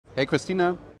Hey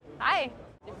Christina, Hi.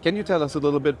 can you tell us a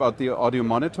little bit about the audio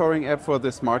monitoring app for the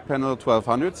SmartPanel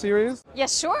 1200 series?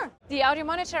 Yes, sure. The audio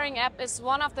monitoring app is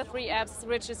one of the three apps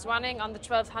which is running on the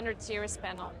 1200 series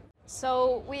panel.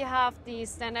 So we have the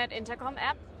standard intercom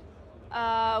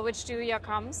app, which do your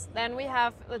comms. Then we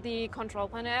have the control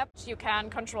panel app. You can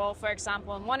control, for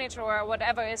example, a monitor or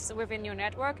whatever is within your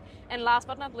network. And last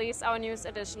but not least, our newest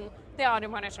addition, the audio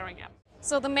monitoring app.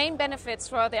 So the main benefits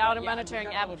for the audio monitoring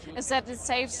app is that it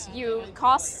saves you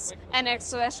costs and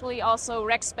especially also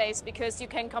rack space, because you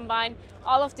can combine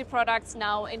all of the products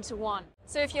now into one.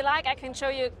 So if you like, I can show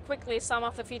you quickly some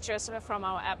of the features from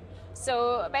our app.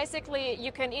 So basically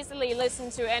you can easily listen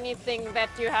to anything that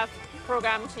you have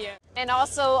programmed here. And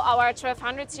also our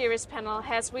 1200 series panel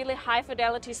has really high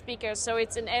fidelity speakers, so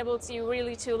it enables you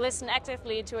really to listen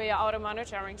actively to your audio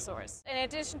monitoring source. In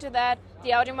addition to that,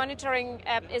 the audio monitoring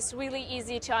app is really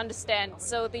easy to understand.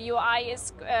 So the UI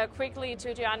is quickly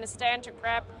to understand, to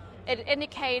grab. It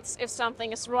indicates if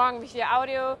something is wrong with your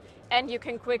audio, and you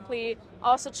can quickly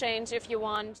also change if you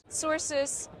want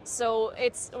sources. So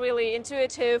it's really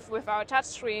intuitive with our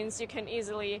touchscreens. You can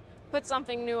easily put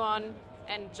something new on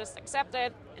and just accept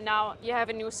it, and now you have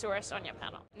a new source on your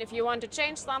panel. And if you want to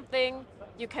change something,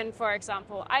 you can, for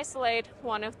example, isolate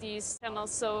one of these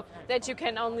panels so that you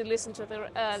can only listen to the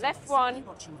left one,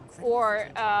 or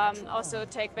also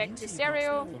take back to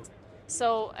stereo.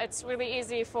 So it's really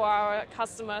easy for our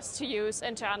customers to use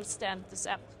and to understand this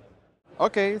app.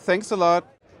 Okay, thanks a lot.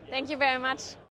 Thank you very much.